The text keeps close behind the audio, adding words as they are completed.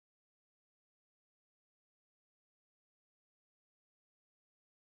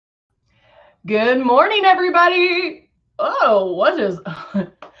Good morning, everybody. Oh, what is...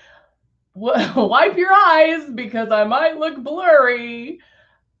 Wipe your eyes because I might look blurry.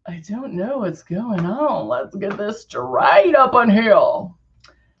 I don't know what's going on. Let's get this straight up on here.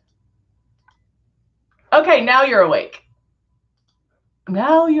 Okay, now you're awake.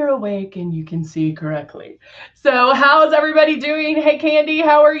 Now you're awake and you can see correctly. So how's everybody doing? Hey, Candy,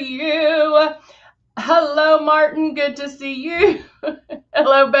 how are you? Hello, Martin. Good to see you.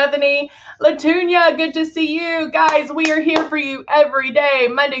 Hello, Bethany. Latunia, good to see you. Guys, we are here for you every day,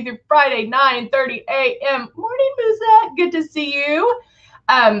 Monday through Friday, 9:30 a.m. Morning, Moosette. Good to see you.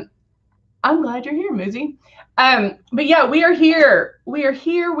 I'm glad you're here, Moozy. But yeah, we are here. We are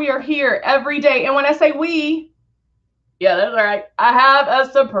here every day. And when I say we, yeah, that's all right. I have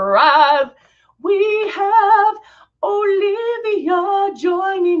a surprise. We have Olivia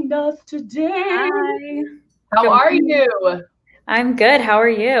joining us today. Hi. How are you? I'm good. How are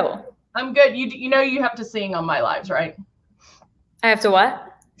you? I'm good. You know you have to sing on my lives, right? I have to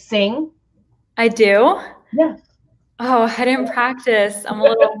what? Sing? I do? Yeah. Oh, I didn't practice. I'm a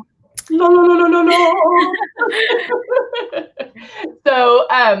little... No. So,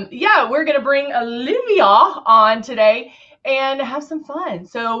 yeah, we're going to bring Olivia on today and have some fun.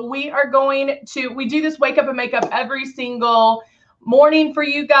 So we do this wake up and makeup every single morning for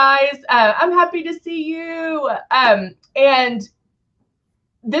you guys. I'm happy to see you. And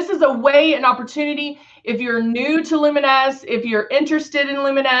this is a way, an opportunity. If you're new to Luminous, if you're interested in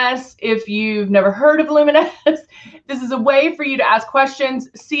Luminous, if you've never heard of Luminous, this is a way for you to ask questions,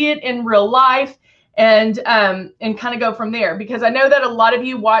 see it in real life, and kind of go from there. Because I know that a lot of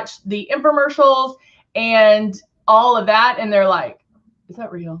you watch the infomercials and all of that, and they're like, "Is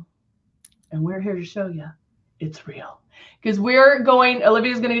that real?" And we're here to show you it's real. Because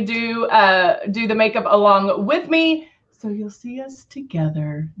Olivia's going to do the makeup along with me. So you'll see us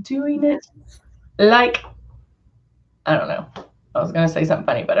together doing it like, I don't know. I was going to say something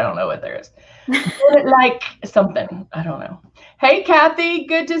funny, but I don't know what there is. Doing it like something. I don't know. Hey, Kathy.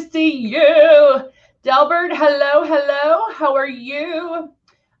 Good to see you. Delbert, hello. How are you?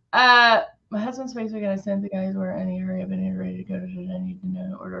 My husband's Facebook, and I sent the guys where I need to hurry up and ready to go. I need to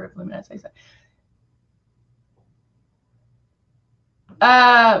know order of Luminous. I said.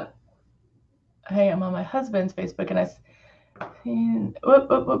 Hey, I'm on my husband's Facebook, and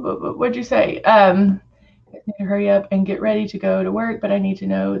what'd you say? I need to hurry up and get ready to go to work, but I need to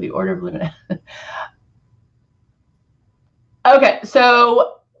know the order of Luminous. Okay,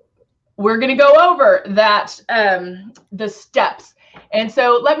 so we're going to go over that, the steps. And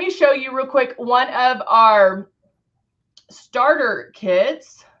so let me show you real quick one of our starter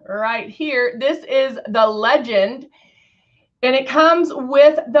kits right here. This is the Legend. And it comes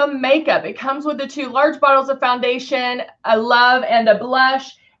with the makeup. It comes with the 2 large bottles of foundation, a Love and a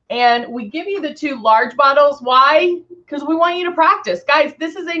blush. And we give you the 2 large bottles. Why? Because we want you to practice. Guys,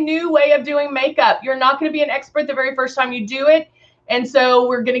 this is a new way of doing makeup. You're not going to be an expert the very first time you do it. And so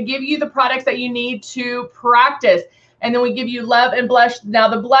we're going to give you the products that you need to practice. And then we give you Love and blush. Now,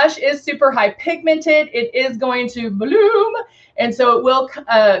 the blush is super high pigmented. It is going to bloom. And so it will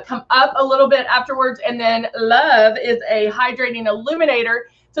come up a little bit afterwards. And then Love is a hydrating illuminator.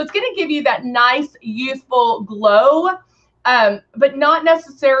 So it's going to give you that nice, youthful glow, but not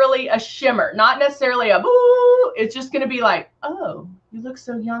necessarily a shimmer, not necessarily a boo. It's just going to be like, oh, you look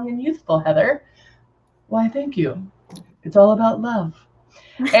so young and youthful, Heather. Why, thank you. It's all about love.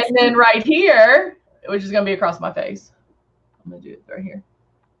 And then right here, which is going to be across my face. I'm going to do it right here.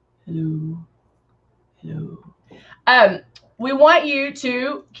 Hello. We want you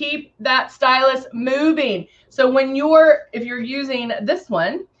to keep that stylus moving. So if you're using this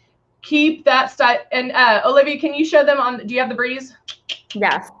one, keep that style. And Olivia, can you show them do you have the breeze?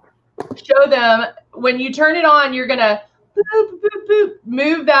 Yes. Show them when you turn it on, you're going to boop, boop, boop,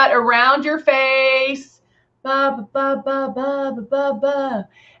 move that around your face. Ba, ba, ba, ba, ba, ba, ba,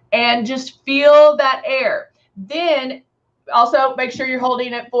 and just feel that air. Then also make sure you're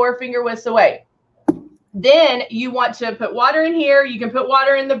holding it 4 finger widths away. Then you want to put water in here. You can put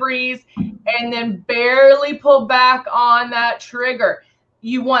water in the breeze and then barely pull back on that trigger.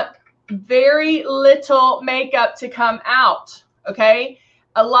 You want very little makeup to come out, okay?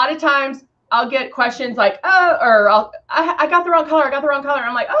 A lot of times I'll get questions like, oh, I got the wrong color.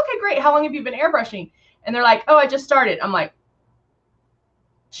 I'm like, okay, great. How long have you been airbrushing? And they're like, oh, I just started. I'm like,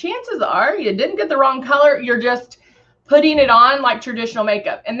 chances are you didn't get the wrong color. You're just putting it on like traditional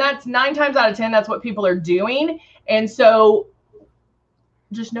makeup. And that's 9 times out of 10, that's what people are doing. And so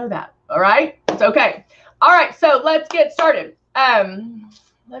just know that. All right. It's okay. All right. So let's get started.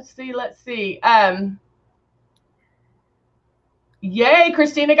 Let's see. Yay,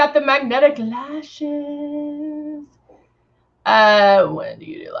 Christina got the magnetic lashes. When do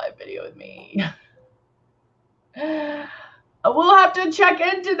you do live video with me? We'll have to check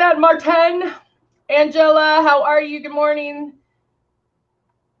into that, Martin. Angela, how are you? Good morning.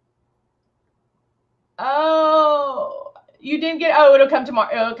 Oh, you didn't get, oh, it'll come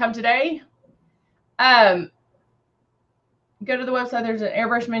tomorrow. It'll come today. Go to the website. There's an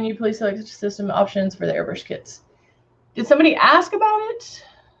airbrush menu. Please select system options for the airbrush kits. Did somebody ask about it?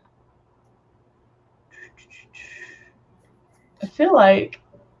 I feel like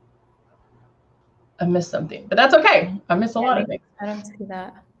I missed something, but that's okay. I missed a lot of things. I don't see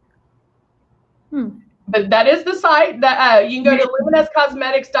that. But that is the site that you can go to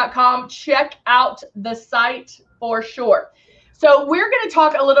luminuscosmetics.com. Check out the site for sure. So we're going to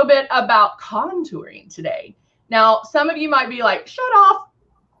talk a little bit about contouring today. Now, some of you might be like, shut off,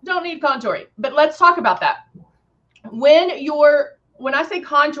 don't need contouring. But let's talk about that. When I say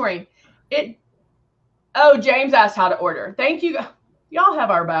contouring, oh, James asked how to order. Thank you. Y'all have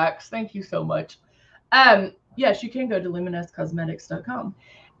our backs. Thank you so much. Yes, you can go to luminuscosmetics.com.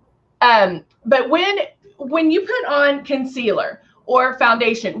 But when you put on concealer or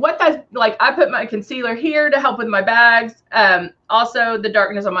foundation, what that's like, I put my concealer here to help with my bags, also the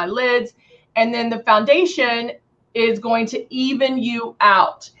darkness on my lids, and then the foundation is going to even you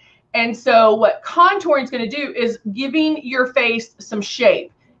out. And so what contouring is going to do is giving your face some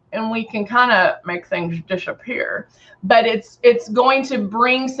shape, and we can kind of make things disappear, but it's going to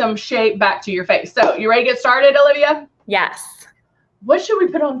bring some shape back to your face. So you ready to get started, Olivia? Yes. What should we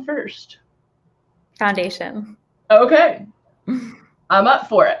put on first? Foundation. Okay. I'm up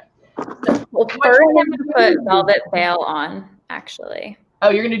for it. Well, first I'm going to put Velvet Veil on, actually. Oh,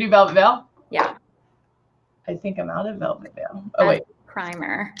 you're going to do Velvet Veil? Yeah. I think I'm out of Velvet Veil. Oh, wait.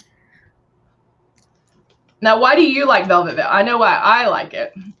 Primer. Now, why do you like Velvet Veil? I know why I like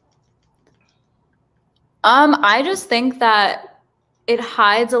it. I just think that it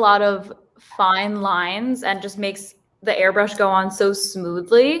hides a lot of fine lines and just makes the airbrush go on so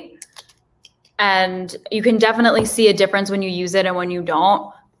smoothly. And you can definitely see a difference when you use it and when you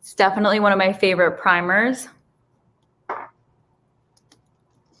don't. It's definitely one of my favorite primers.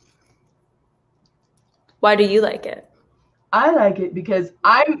 Why do you like it? I like it because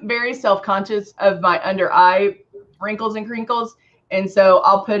I'm very self-conscious of my under eye wrinkles and crinkles. And so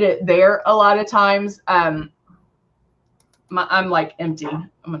I'll put it there a lot of times. I'm like empty. I'm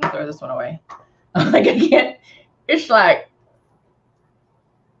going to throw this one away. Like I can't, it's like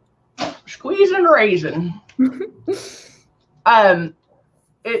squeezing raisin.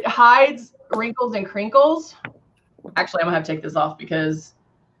 It hides wrinkles and crinkles. Actually, I'm going to have to take this off because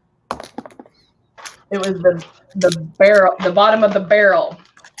it was the barrel, the bottom of the barrel.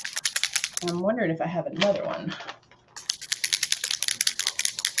 I'm wondering if I have another one.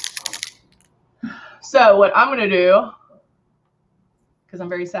 So what I'm going to do, because I'm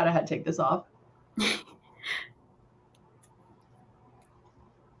very sad I had to take this off. Now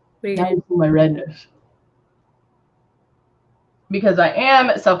you see my redness. Because I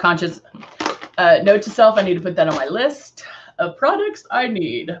am self-conscious. Note to self, I need to put that on my list of products I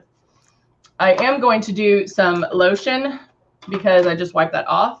need. I am going to do some lotion because I just wiped that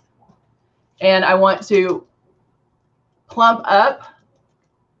off. And I want to plump up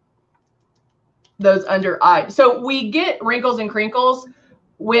those under eyes. So we get wrinkles and crinkles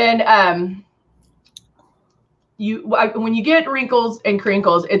when you get wrinkles and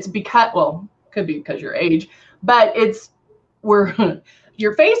crinkles, it's because, well, could be because your age, but it's where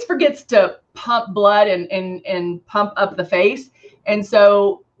your face forgets to pump blood and pump up the face. And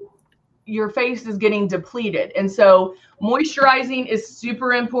so your face is getting depleted. And so moisturizing is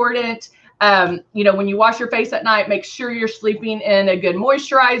super important. You know, when you wash your face at night, make sure you're sleeping in a good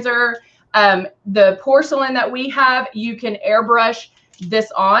moisturizer. The porcelain that we have, you can airbrush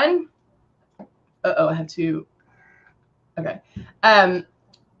this on. Uh-oh, I have to. Okay.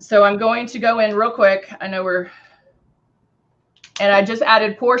 So I'm going to go in real quick. I know and I just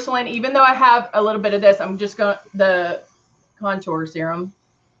added porcelain. Even though I have a little bit of this, I'm just going, the contour serum.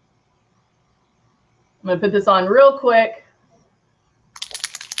 I'm going to put this on real quick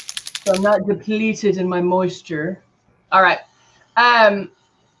so I'm not depleted in my moisture. All right.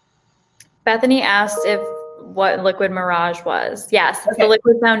 Bethany asked what Liquid Mirage was. Yes, it's Okay. the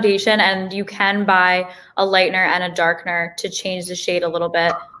liquid foundation, and you can buy a lightener and a darkener to change the shade a little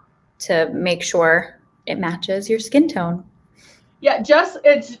bit to make sure it matches your skin tone. Yeah,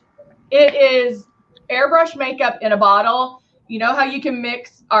 it is airbrush makeup in a bottle. You know how you can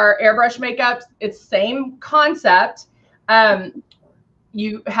mix our airbrush makeups? It's same concept.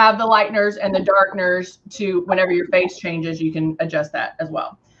 you have the lighteners and the darkeners to whenever your face changes, you can adjust that as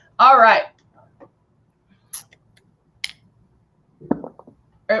well. All right. All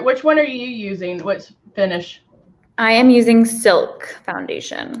right, which one are you using? Which finish? I am using Silk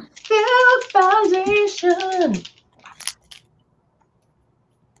foundation. Silk foundation.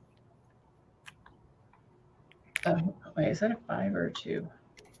 Oh, wait, is that a 5 or a 2?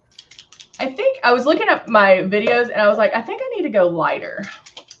 I think I was looking at my videos and I was like, I think I need to go lighter.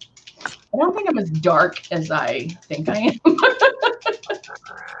 I don't think I'm as dark as I think I am.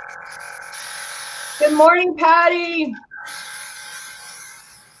 Good morning, Patty.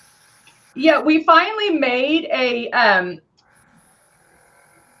 Yeah, we finally made a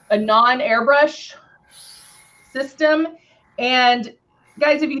non-airbrush system. And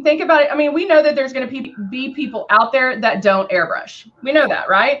guys, if you think about it, I mean, we know that there's going to be people out there that don't airbrush. We know that,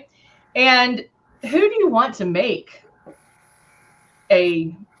 right? And who do you want to make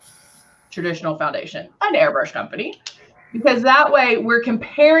a traditional foundation? An airbrush company. Because that way we're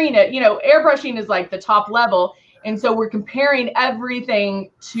comparing it, you know, airbrushing is like the top level. And so we're comparing everything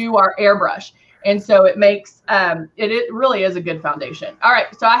to our airbrush. And so it makes, it really is a good foundation. All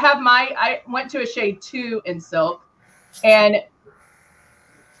right, so I went to a shade 2 in Silk. And I'm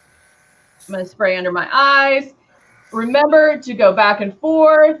going to spray under my eyes. Remember to go back and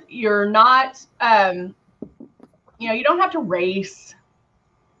forth. You're not, you know, you don't have to race.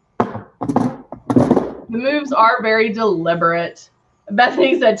 The moves are very deliberate.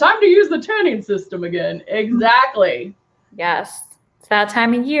 Bethany said, time to use the tanning system again. Exactly. Yes, it's that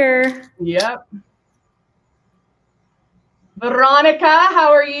time of year. Yep. Veronica,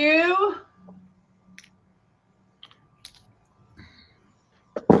 how are you?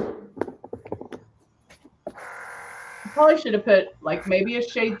 Probably should have put like maybe a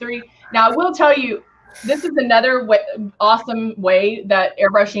shade 3. Now I will tell you, this is another awesome way that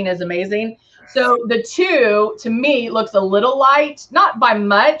airbrushing is amazing. So the 2 to me looks a little light, not by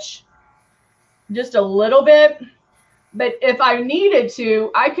much, just a little bit. But if I needed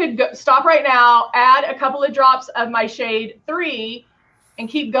to, I could stop right now, add a couple of drops of my shade 3 and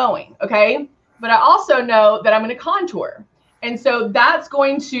keep going, okay? But I also know that I'm going to contour. And so that's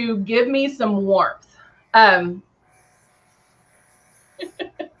going to give me some warmth.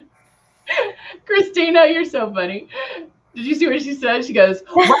 Christina, you're so funny. Did you see what she said? She goes,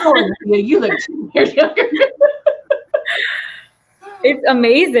 wow, you look 2 years younger. It's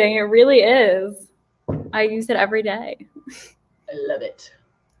amazing. It really is. I use it every day. I love it.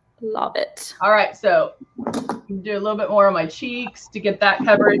 Love it. All right, so do a little bit more on my cheeks to get that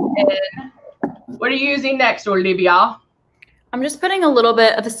coverage in. What are you using next, Olivia? I'm just putting a little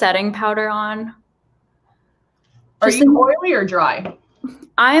bit of a setting powder on. Are you oily or dry?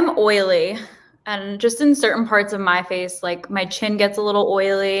 I'm oily, and just in certain parts of my face, like my chin gets a little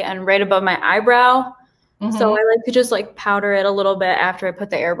oily and right above my eyebrow. Mm-hmm. So I like to just like powder it a little bit after I put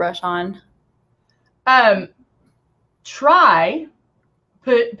the airbrush on. Try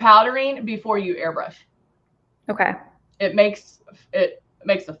powdering before you airbrush. Okay. It makes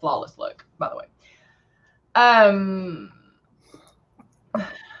a flawless look, by the way.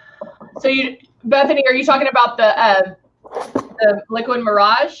 So you, Bethany, are you talking about the Liquid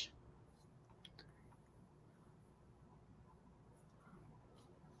Mirage?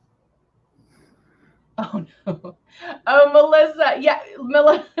 Oh no. Oh, Melissa. Yeah,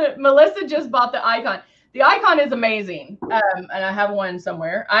 Melissa just bought the icon. The icon is amazing. And I have one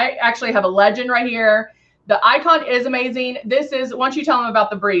somewhere. I actually have a legend right here. The icon is amazing. This is, why don't you tell them about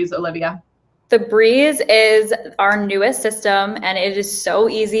the Breeze, Olivia? The Breeze is our newest system, and it is so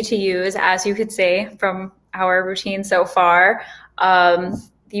easy to use, as you could see from our routine so far.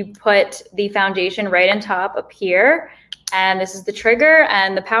 You put the foundation right on top up here, and this is the trigger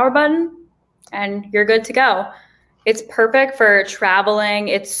and the power button, and you're good to go. It's perfect for traveling.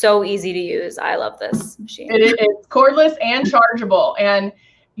 It's so easy to use. I love this machine. It's cordless and chargeable, and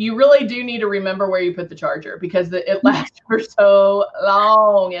you really do need to remember where you put the charger because it lasts for so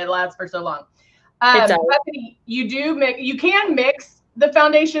long. It lasts for so long. Bethany, you can mix the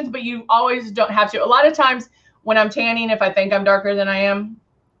foundations, but you always don't have to. A lot of times when I'm tanning, if I think I'm darker than I am,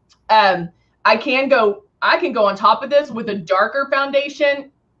 I can go on top of this with a darker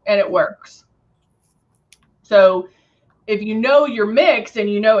foundation and it works. So if you know your mix and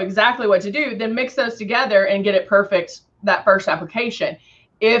you know exactly what to do, then mix those together and get it perfect that first application.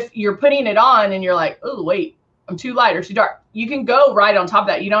 If you're putting it on and you're like, oh, wait, I'm too light or too dark, you can go right on top of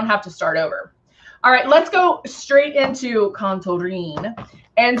that. You don't have to start over. All right, let's go straight into contouring.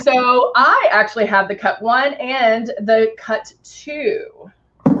 And so I actually have the cut 1 and the cut 2.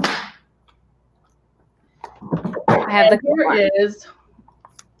 I have the here is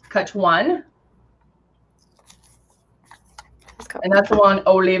cut 1. And that's the one,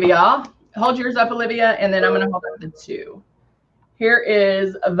 Olivia. Hold yours up, Olivia, and then I'm going to hold up the 2. Here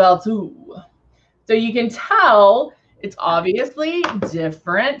is the 2. So you can tell it's obviously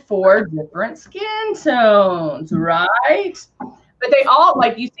different for different skin tones, right? But they all,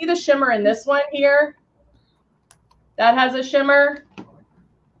 like, you see the shimmer in this one here? That has a shimmer.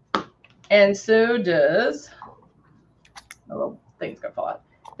 And so does, a little thing's going to fall out.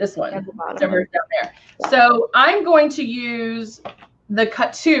 This one, shimmer's down there. So I'm going to use the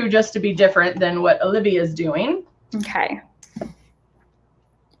cut 2 just to be different than what Olivia's doing. Okay. I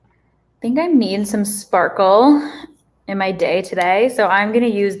think I need some sparkle in my day today. So I'm going to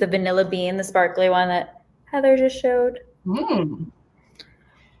use the Vanilla Bean, the sparkly one that Heather just showed. Now,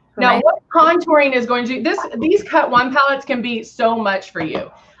 what contouring is going to, these cut 1 palettes can be so much for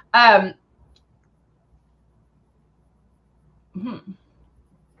you. The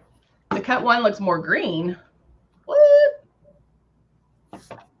cut 1 looks more green. What?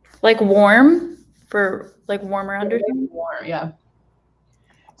 Like warm for like warmer undertone? Warm, yeah.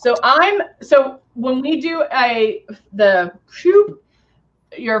 So when we do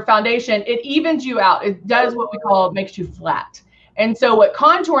your foundation, it evens you out. It does what we call, makes you flat. And so what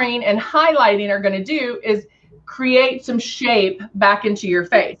contouring and highlighting are going to do is create some shape back into your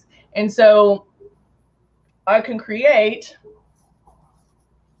face. And so I can create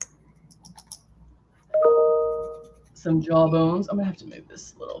some jawbones. I'm going to have to move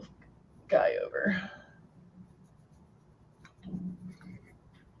this little guy over.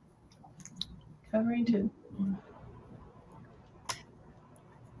 Covering to.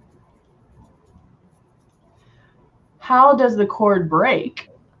 How does the cord break?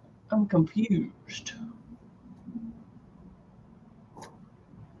 I'm confused.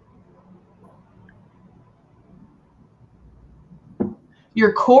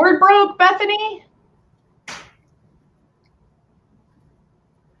 Your cord broke, Bethany?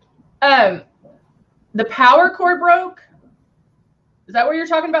 The power cord broke? Is that what you're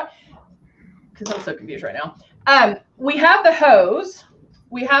talking about? Because I'm so confused right now. We have the hose.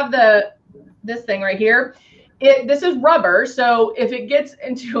 We have this thing right here. This is rubber, so if it gets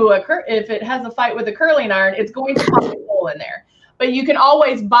into if it has a fight with a curling iron, it's going to pop a hole in there. But you can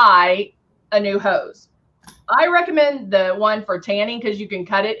always buy a new hose. I recommend the one for tanning because you can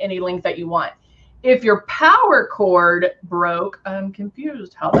cut it any length that you want. If your power cord broke, I'm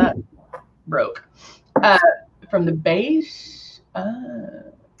confused how that broke. From the base,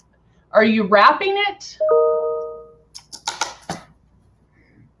 are you wrapping it?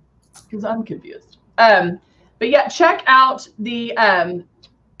 Because I'm confused. But yeah, check out the,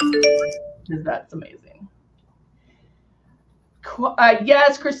 that's amazing.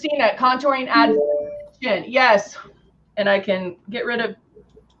 Yes, Christina, contouring adds chin. Yes, and I can get rid of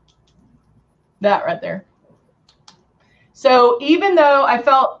that right there. So even though I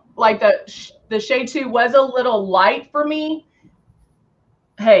felt like the shade 2 was a little light for me,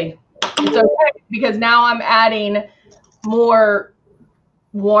 hey, it's okay because now I'm adding more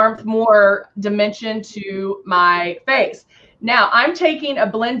warmth, more dimension to my face. Now I'm taking a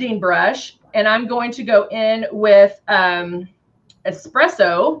blending brush and I'm going to go in with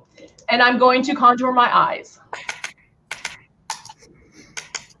espresso and I'm going to contour my eyes.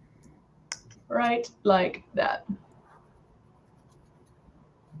 Right like that.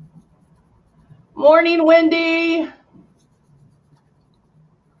 Morning, Wendy.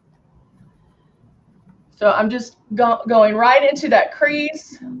 So I'm just going right into that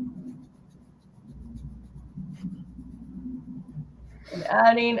crease and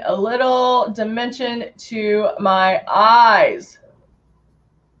adding a little dimension to my eyes.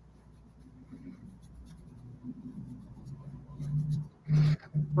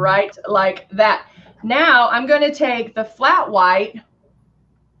 Right like that. Now I'm going to take the flat white,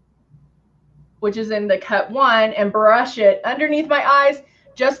 which is in the cut 1, and brush it underneath my eyes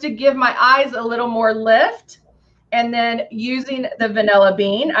just to give my eyes a little more lift. And then using the Vanilla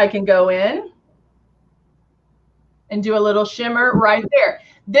Bean, I can go in and do a little shimmer right there.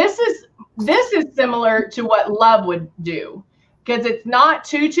 This is similar to what Love would do because it's not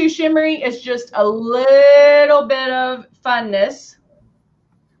too shimmery. It's just a little bit of funness.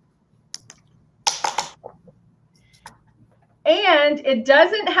 And it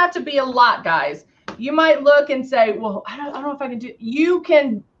doesn't have to be a lot, guys. You might look and say, well, I don't know if I can do it. You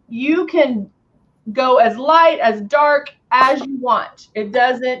can go as light, as dark as you want. It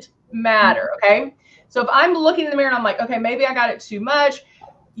doesn't matter, okay? So if I'm looking in the mirror and I'm like, okay, maybe I got it too much,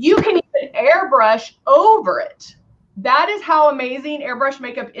 you can even airbrush over it. That is how amazing airbrush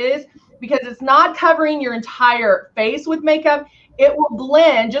makeup is because it's not covering your entire face with makeup. it will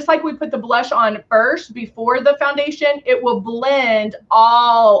blend, just like we put the blush on first before the foundation, it will blend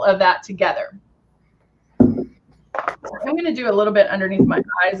all of that together. I'm going to do a little bit underneath my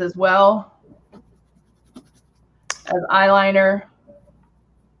eyes as well as eyeliner.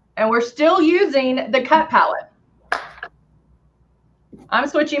 And we're still using the cut palette. I'm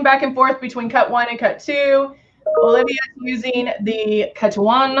switching back and forth between cut 1 and cut 2. Olivia's using the cut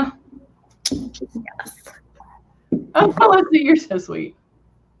 1. Yes. Oh, Felicity, you're so sweet.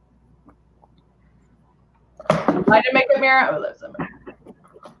 Light a makeup mirror. Oh, love summer.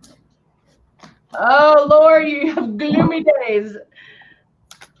 Oh, Lord, you have gloomy days.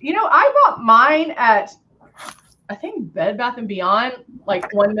 You know, I bought mine at, I think, Bed Bath & Beyond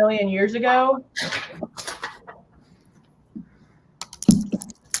like 1 million years ago.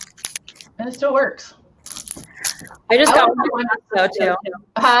 And it still works. I just got one at Costco too.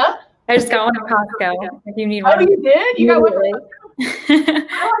 Huh? I just got one at Costco. If you need Oh, one. you did? You got one? Really?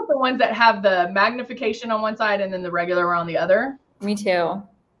 I like the ones that have the magnification on one side and then the regular one on the other. Me too.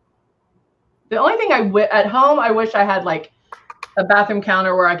 The only thing at home, I wish I had like a bathroom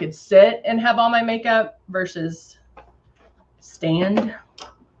counter where I could sit and have all my makeup versus stand.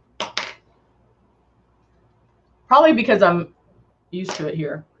 Probably because I'm used to it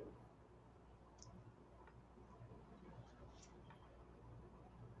here.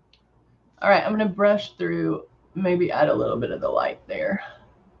 All right, I'm going to brush through, maybe add a little bit of the light there.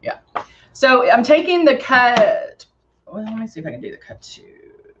 Yeah. So I'm taking the cut. Well, let me see if I can do the cut 2.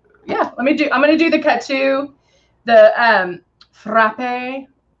 Yeah, I'm going to do the cut 2, the frappe.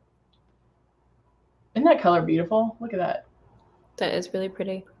 Isn't that color beautiful? Look at that. That is really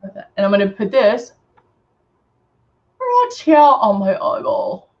pretty. And I'm going to put this right here on my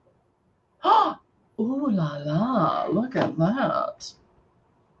eyeball. Ooh la la, look at that.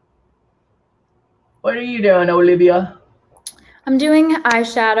 What are you doing, Olivia? I'm doing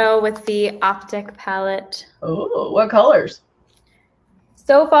eyeshadow with the Optic palette. Oh, what colors?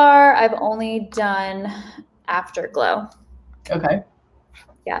 So far, I've only done Afterglow. Okay.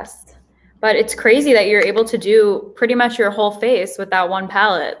 Yes. But it's crazy that you're able to do pretty much your whole face with that one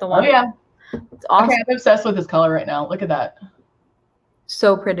palette. The one. Oh, yeah. It's awesome. Okay, I'm obsessed with this color right now. Look at that.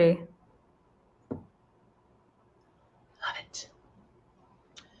 So pretty. Love it.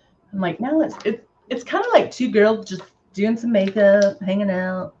 I'm like, now it's kind of like 2 girls just doing some makeup, hanging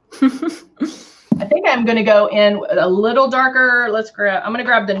out. I think I'm going to go in a little darker. I'm going to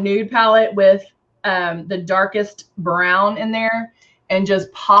grab the nude palette with the darkest brown in there and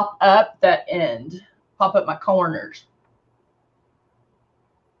just pop up that end, pop up my corners.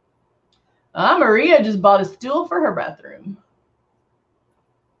 Maria just bought a stool for her bathroom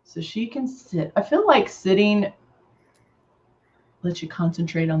so she can sit. I feel like sitting lets you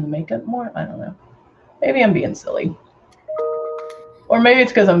concentrate on the makeup more. I don't know. Maybe I'm being silly. Or maybe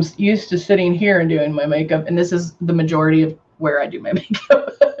it's because I'm used to sitting here and doing my makeup, and this is the majority of where I do my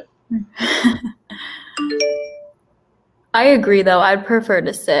makeup. I agree, though. I'd prefer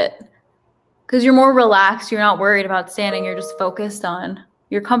to sit because you're more relaxed. You're not worried about standing. You're just focused on.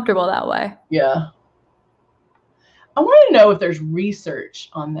 You're comfortable that way. Yeah. I want to know if there's research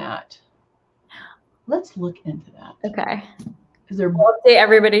on that. Let's look into that. Okay. We'll update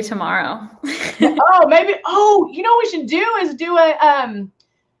everybody tomorrow. Oh, maybe. Oh, you know what we should do is do a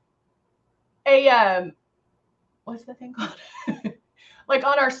what's that thing called? Like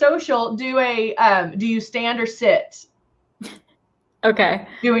on our social, do you stand or sit? Okay.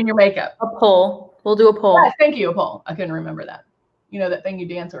 Doing your makeup. A poll. We'll do a poll. Yeah, thank you, a poll. I couldn't remember that. You know that thing you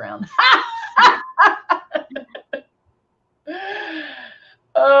dance around.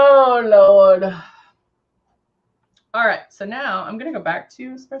 Oh, Lord. All right, so now I'm going to go back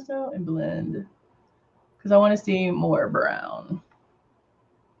to espresso and blend because I want to see more brown.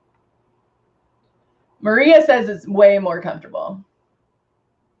 Maria says it's way more comfortable.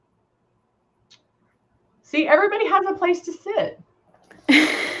 See, everybody has a place to sit.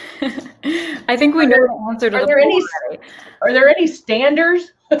 I think we know the answer to Are there any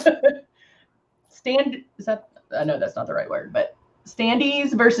standers? I know that's not the right word, but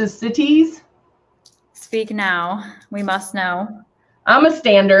standees versus sitties? Speak now. We must know. I'm a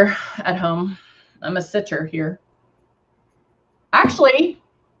stander at home. I'm a sitter here. Actually,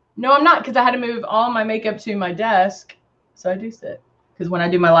 no, I'm not, because I had to move all my makeup to my desk. So I do sit. Because when I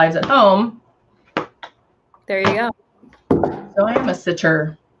do my lives at home. There you go. So I am a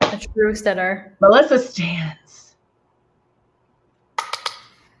sitter. A true sitter. Melissa stands.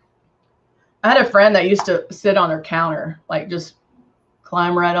 I had a friend that used to sit on her counter, like just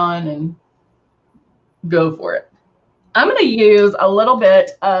climb right on and go for it. I'm going to use a little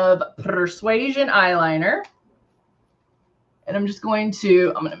bit of Persuasion eyeliner And I'm just going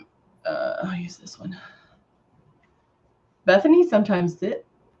to, I'll use this one. Bethany sometimes sit.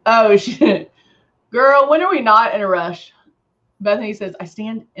 Oh, girl, when are we not in a rush? Bethany says, I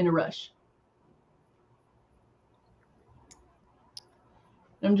stand in a rush.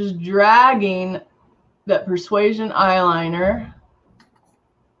 I'm just dragging that Persuasion eyeliner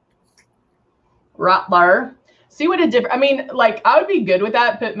right there. See what a different, I mean, like I would be good with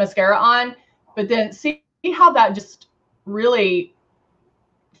that, put mascara on, but then see how that just really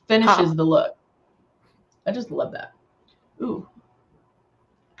finishes the look. I just love that. Ooh,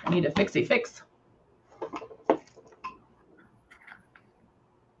 I need a fixie fix.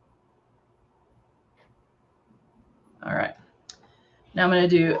 All right, now I'm going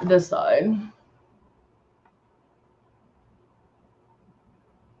to do this side.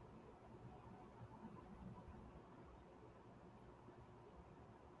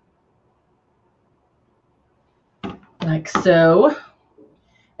 Like so.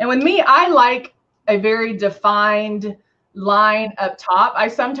 And with me, I like a very defined line up top. I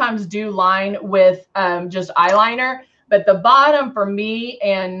sometimes do line with just eyeliner, but the bottom for me,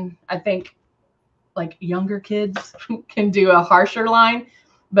 and I think like younger kids can do a harsher line,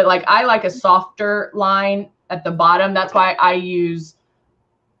 but like I like a softer line at the bottom. That's why I use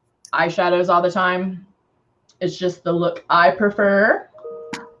eyeshadows all the time. It's just the look I prefer.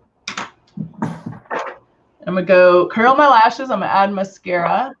 I'm gonna go curl my lashes. I'm gonna add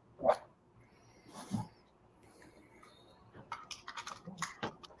mascara.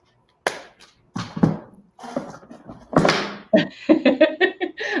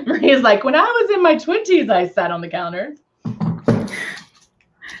 Maria's like, when I was in my 20s, I sat on the counter.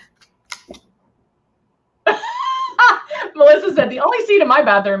 Melissa said, the only seat in my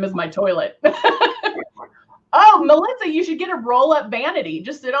bathroom is my toilet. Oh, Melissa, you should get a roll-up vanity.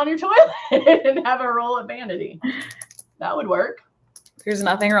 Just sit on your toilet and have a roll-up vanity. That would work. There's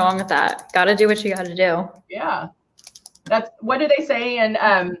nothing wrong with that. Got to do what you got to do. Yeah. That's, what do they say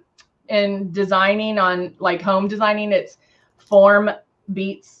in designing, on like home designing? It's form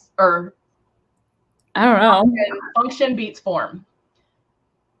beats, or I don't know. Function beats form.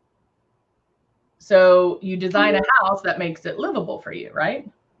 So you design a house that makes it livable for you, right?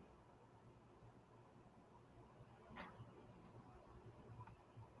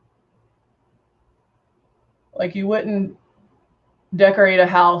 Like you wouldn't decorate a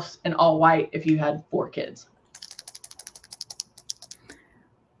house in all white if you had 4 kids.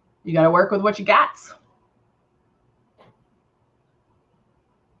 You got to work with what you got.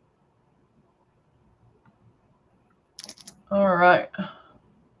 All right.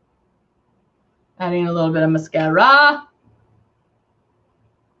 Adding a little bit of mascara.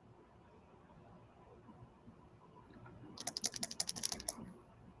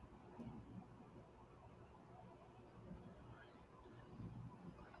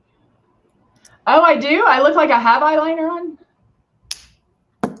 Oh, I do? I look like I have eyeliner on?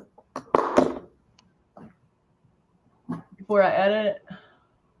 Before I edit it.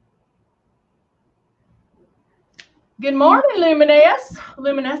 Good morning, Luminous.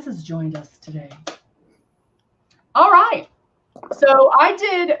 Luminous has joined us today. All right. So I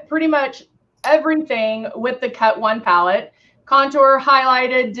did pretty much everything with the Cut One palette. Contour,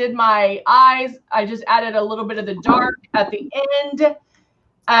 highlighted, did my eyes. I just added a little bit of the dark at the end.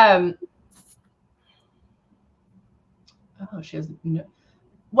 Oh, she has no.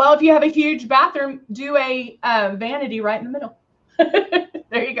 Well, if you have a huge bathroom, do a vanity right in the middle.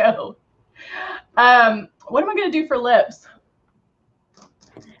 There you go. What am I going to do for lips?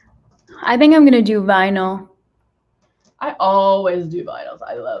 I think I'm going to do vinyl. I always do vinyls.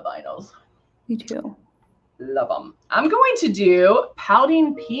 I love vinyls. Me too. Love them. I'm going to do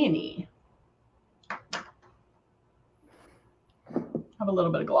Pouting Peony. I have a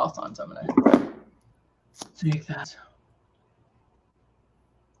little bit of gloss on, so I'm going to take that.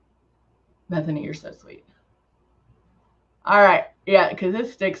 Bethany, you're so sweet. All right. Yeah, because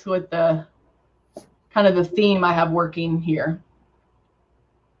this sticks with the kind of the theme I have working here.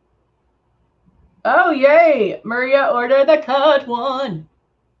 Oh, yay. Maria ordered the Cut One.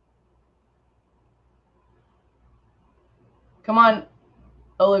 Come on,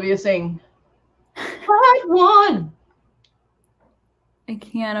 Olivia, sing. Cut One. I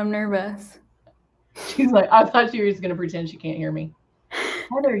can't. I'm nervous. She's like, I thought she was going to pretend she can't hear me.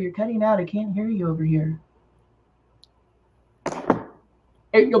 Heather, you're cutting out. I can't hear you over here.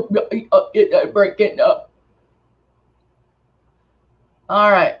 Breaking up.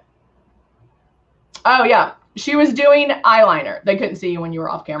 All right. Oh, yeah. She was doing eyeliner. They couldn't see you when you were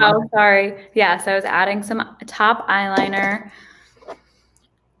off camera. Oh, sorry. Yes, I was adding some top eyeliner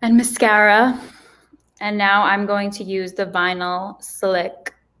and mascara. And now I'm going to use the Vinyl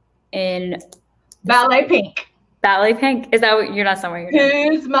Slick in Ballet Pink. Ballet Pink? Is that what you're not somewhere you're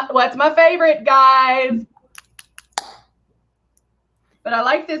doing? What's my favorite, guys? But I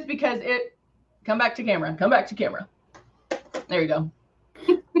like this because it, come back to camera. Come back to camera. There you go.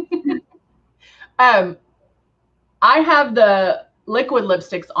 I have the liquid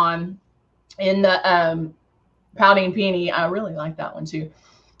lipsticks on in the Pouting Peony. I really like that one too.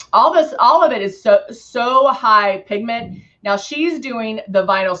 All of it is so high pigment. Now she's doing the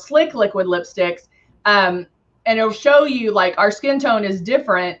Vinyl Slick liquid lipsticks, and it'll show you like our skin tone is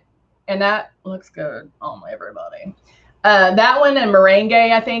different, and that looks good on everybody. That one and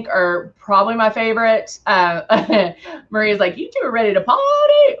Merengue, I think, are probably my favorite. Maria's like, you two are ready to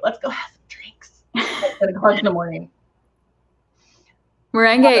party. Let's go have some drinks. At o'clock in the morning.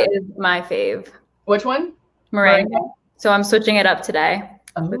 Merengue is my fave. Which one? Merengue. So I'm switching it up today.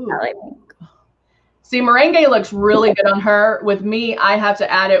 See, Merengue looks really good on her. With me, I have to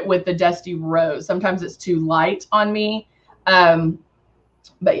add it with the Dusty Rose. Sometimes it's too light on me.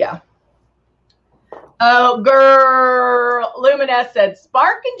 But yeah. Oh, girl. Luminous said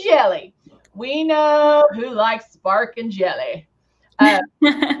Spark and Jelly. We know who likes Spark and Jelly.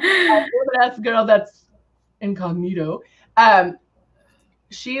 Luminous girl, that's incognito.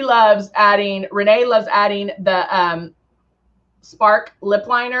 She loves adding, Renee loves adding the Spark lip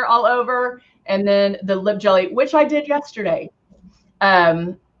liner all over, and then the lip jelly, which I did yesterday,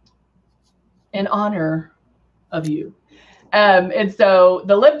 in honor of you. And so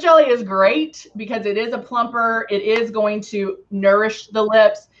the lip jelly is great because it is a plumper. It is going to nourish the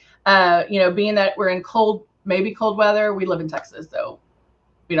lips. You know, being that we're in maybe cold weather, we live in Texas, so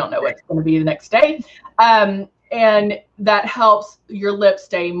we don't know what's going to be the next day. And that helps your lips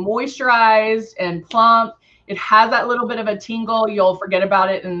stay moisturized and plump. It has that little bit of a tingle. You'll forget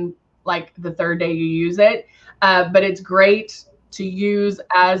about it in like the third day you use it. But it's great to use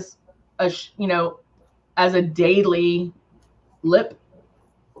as a, you know, as a daily lip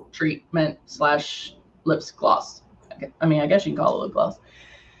treatment / lips gloss. I mean, I guess you can call it lip gloss.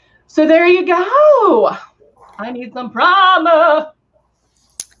 So there you go. I need some primer.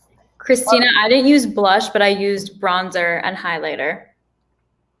 Christina, I didn't use blush, but I used bronzer and highlighter.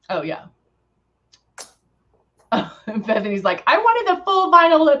 Oh, yeah. Bethany's like, I wanted the full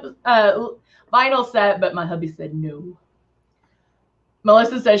vinyl set, but my hubby said no.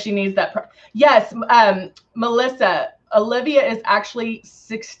 Melissa says she needs that. Yes, Melissa, Olivia is actually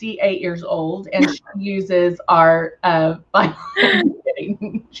 68 years old, and she uses our vinyl.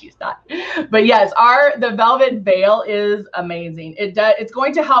 She's not. But yes, the Velvet Veil is amazing. It's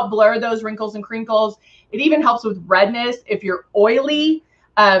going to help blur those wrinkles and crinkles. It even helps with redness. If you're oily,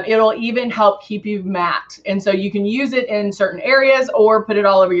 it'll even help keep you matte. And so you can use it in certain areas or put it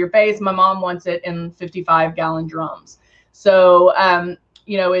all over your face. My mom wants it in 55-gallon drums. So,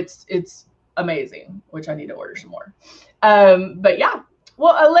 you know, it's amazing, which I need to order some more. But yeah.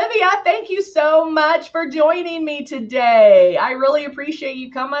 Well, Olivia, thank you so much for joining me today. I really appreciate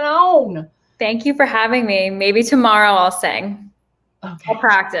you coming on. Thank you for having me. Maybe tomorrow I'll sing. Okay. I'll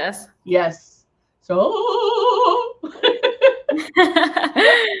practice. Yes. So one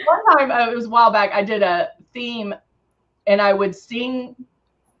time, it was a while back, I did a theme and I would sing.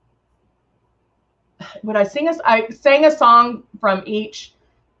 I sang a song from each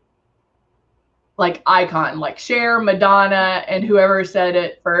like icon, like Cher, Madonna, and whoever said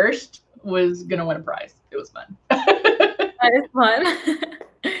it first was gonna win a prize. It was fun. That is fun.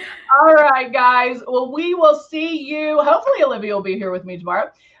 All right, guys. Well, we will see you. Hopefully Olivia will be here with me tomorrow,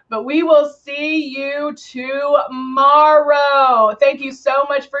 but we will see you tomorrow. Thank you so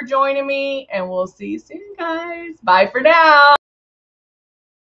much for joining me, and we'll see you soon, guys. Bye for now.